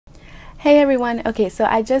Hey everyone. Okay, so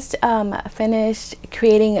I just finished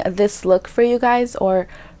creating this look for you guys, or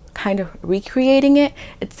kind of recreating it.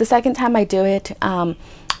 It's the second time I do it.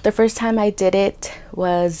 The first time I did it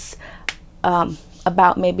was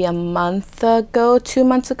about maybe a month ago, 2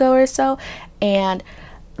 months ago or so, and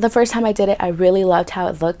the first time I did it I really loved how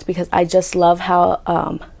it looked because I just love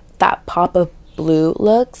how that pop of blue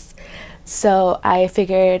looks. So I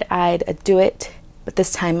figured I'd do it, but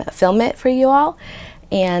this time film it for you all.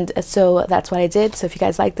 And so that's what I did. So if you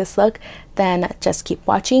guys like this look, then just keep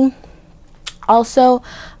watching. Also,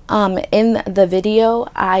 in the video,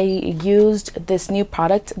 I used this new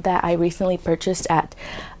product that I recently purchased at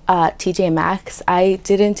TJ Maxx. I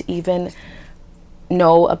didn't even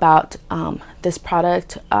know about this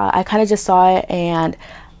product. I kind of just saw it and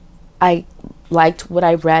I liked what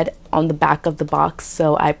I read on the back of the box,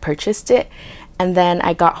 so I purchased it. And then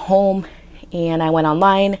I got home and I went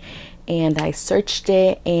online and I searched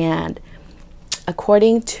it, and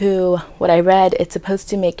according to what I read, it's supposed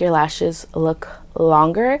to make your lashes look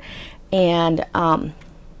longer, and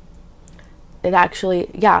it actually,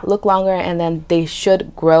 yeah, look longer, and then they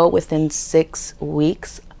should grow within 6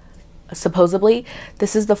 weeks, supposedly.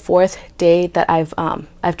 This is the 4th day that I've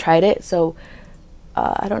tried it, so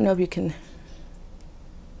I don't know if you can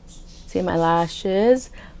see my lashes,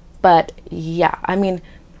 but yeah, I mean,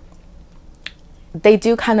 they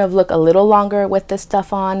do kind of look a little longer with this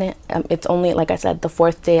stuff on. It's only, like I said, the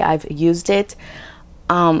 4th day I've used it.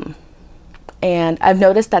 And I've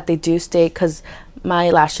noticed that they do stay, because my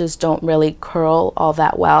lashes don't really curl all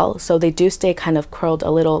that well. So they do stay kind of curled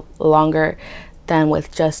a little longer than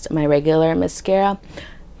with just my regular mascara.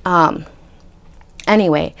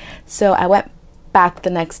 Anyway, so I went back the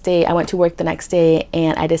next day. I went to work the next day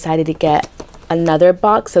and I decided to get another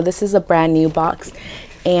box. So this is a brand new box.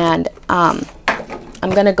 And I'm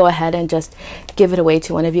gonna go ahead and just give it away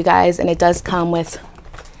to one of you guys, and it does come with,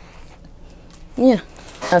 yeah,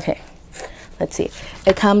 okay, let's see,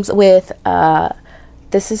 it comes with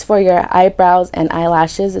this is for your eyebrows and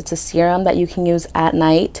eyelashes. It's a serum that you can use at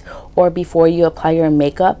night or before you apply your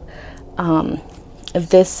makeup.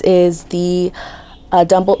 This is the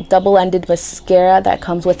double-ended mascara that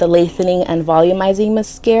comes with a lengthening and volumizing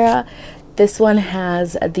mascara. This one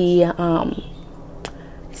has the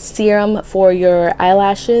serum for your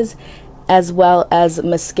eyelashes as well as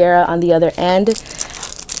mascara on the other end.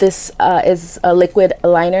 This is a liquid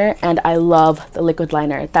liner, and I love the liquid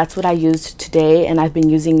liner. That's what I used today, and I've been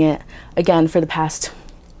using it again for the past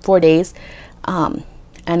 4 days, and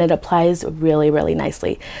it applies really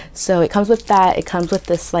nicely. So it comes with that. It comes with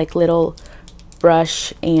this like little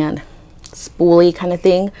brush and spoolie kind of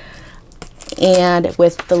thing, and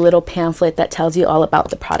with the little pamphlet that tells you all about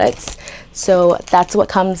the products. So that's what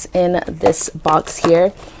comes in this box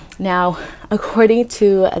here. Now, according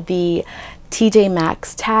to the TJ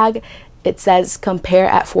Maxx tag, it says compare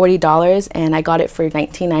at $40, and I got it for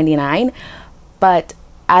 $19.99. But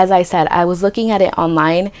as I said, I was looking at it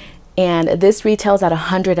online, and this retails at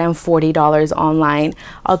 $140 online.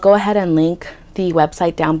 I'll go ahead and link the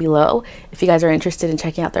website down below if you guys are interested in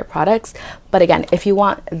checking out their products. But again, if you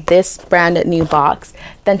want this brand new box,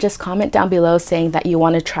 then just comment down below saying that you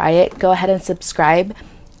want to try it. Go ahead and subscribe,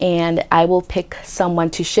 and I will pick someone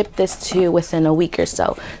to ship this to within a week or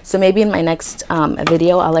so. So maybe in my next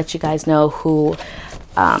video, I'll let you guys know who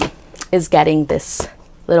is getting this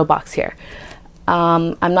little box here.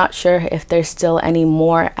 I'm not sure if there's still any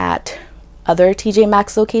more at other TJ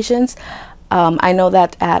Maxx locations. I know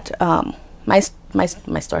that at my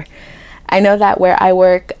store, I know that where I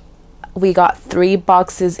work, we got 3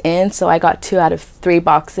 boxes in, so I got 2 out of 3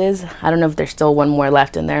 boxes. I don't know if there's still one more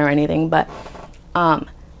left in there or anything, but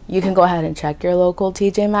you can go ahead and check your local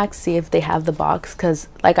TJ Maxx, see if they have the box, because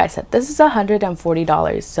like I said, this is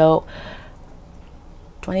 $140, so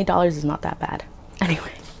 $20 is not that bad.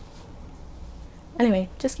 Anyway,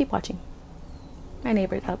 just keep watching. My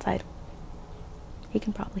neighbor's outside. He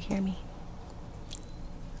can probably hear me.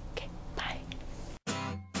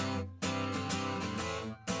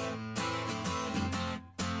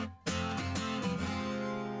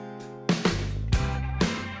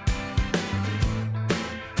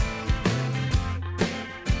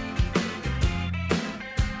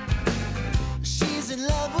 In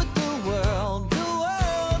love with the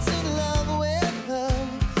world's in love with her.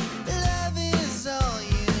 Love is all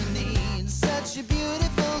you need, such a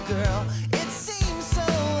beautiful girl. It seems so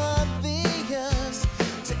obvious.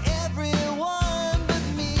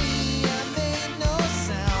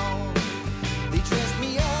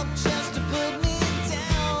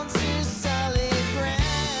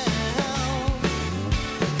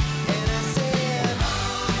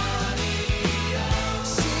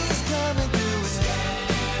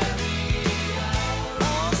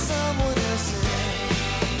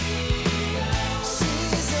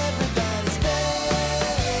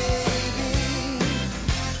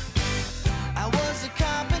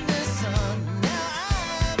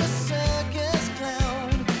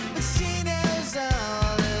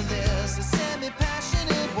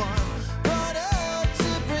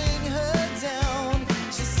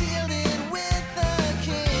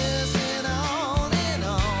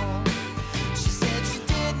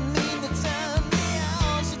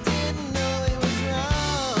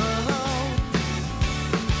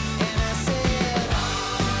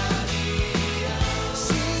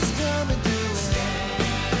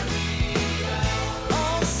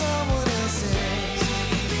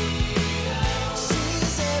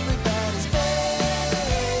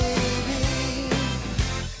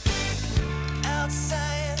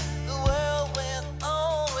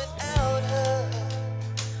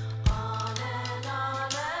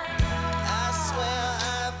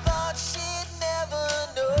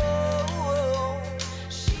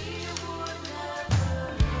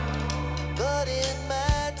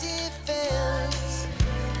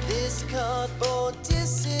 this cardboard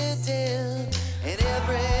dissident, and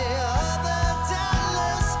every other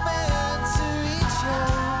dollar spent to reach her,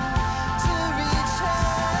 to reach her.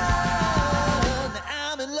 Now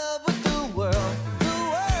I'm in love with the world. The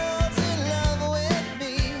world's in love with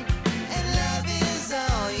me, and love is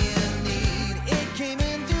all you need. It came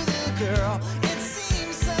in through the girl. It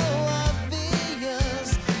seems so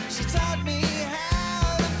obvious. She taught me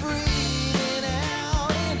how to breathe in,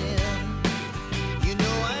 out, and in. You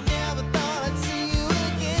know I never thought I'd see you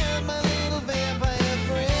again, my little vampire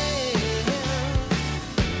friend.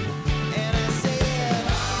 And I said,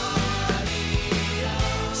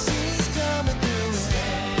 she's coming through.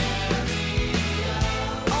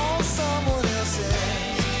 On someone else's.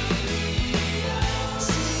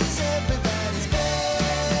 She's everybody's baby.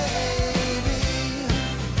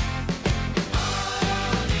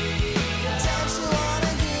 Don't you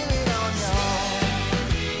wanna hear it on your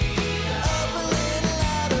up a little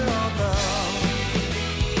louder on the.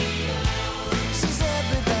 She's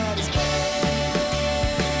everybody's baby.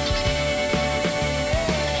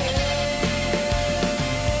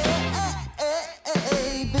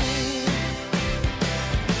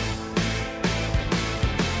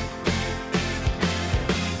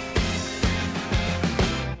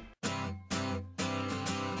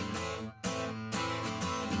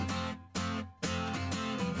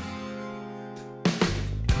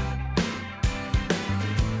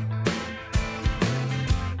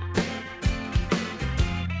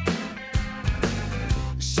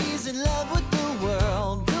 She's in love with the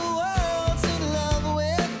world. The world's in love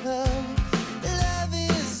with her. Love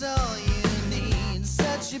is all you need.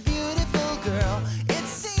 Such a beautiful girl. It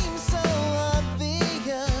seems so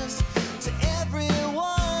obvious to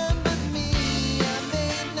everyone but me. I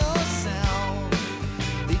made no sound.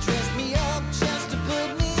 They dressed me up just to put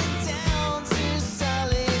me down to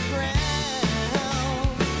solid ground.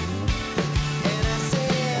 And I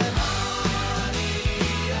said,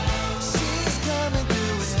 she's coming through.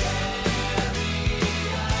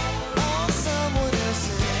 On someone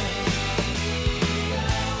else's.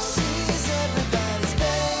 She's everybody's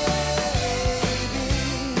baby.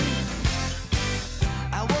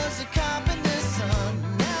 I was a carpenter's son,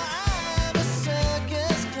 now I'm a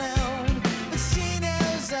circus clown. But she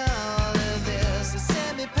knows all of this, a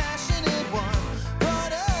semi-passionate one,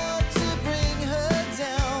 brought up to bring her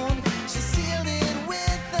down. She sealed it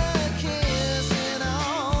with a kiss and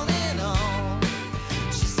on and on.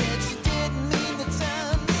 She said she didn't mean to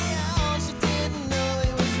turn me on, she didn't know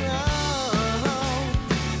it was wrong.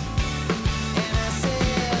 And I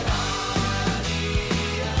said,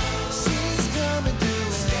 she's coming through.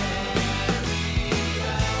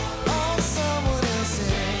 On someone else's.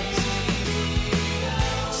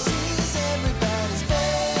 She's everybody's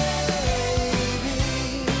baby.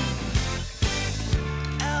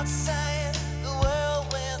 Outside, the world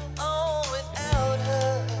went on without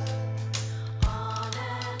her.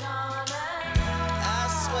 I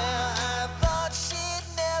swear I thought she'd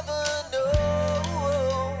never know.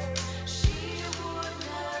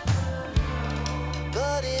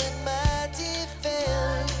 But in my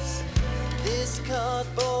defense, this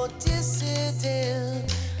cardboard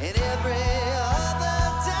dissident, and every other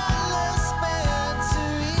dollar spent to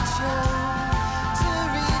reach her, to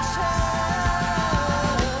reach her.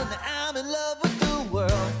 Now I'm in love with the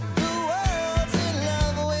world. The world's in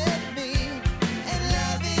love with me, and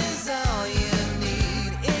love is all you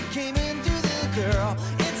need. It came in through the girl.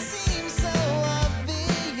 It seems so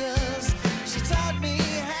obvious. She taught me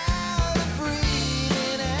how to breathe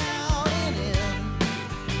in, out, and in.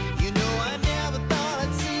 You know I never thought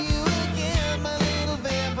I'd see you again, my little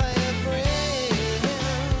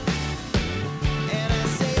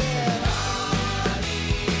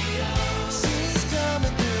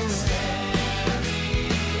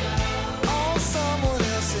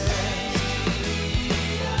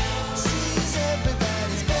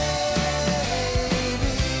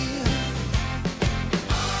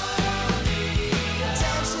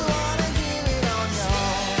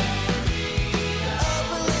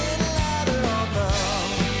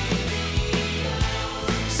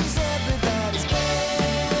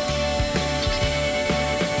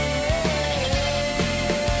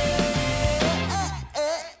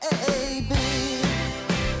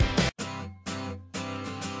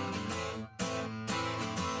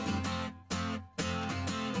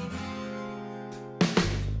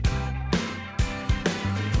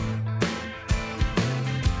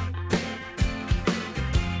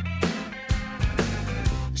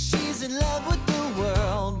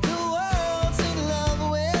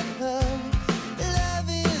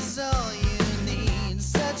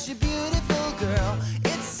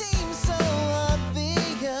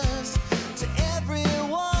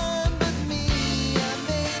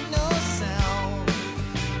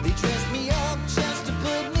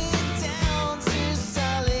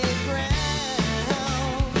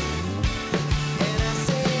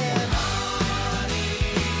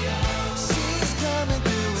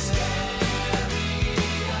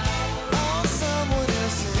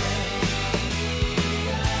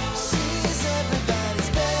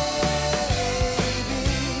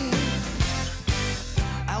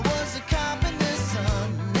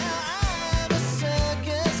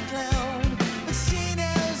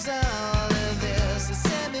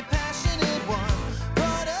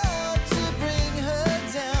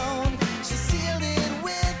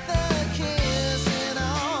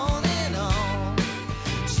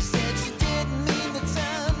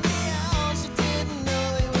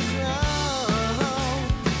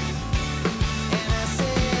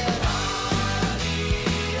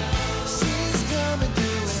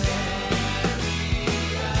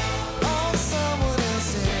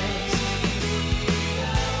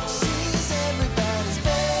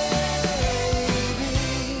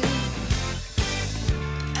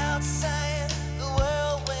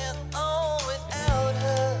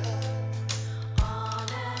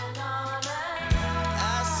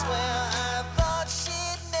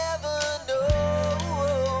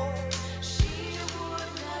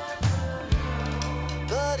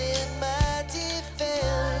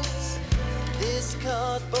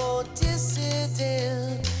cardboard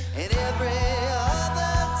dissident, and every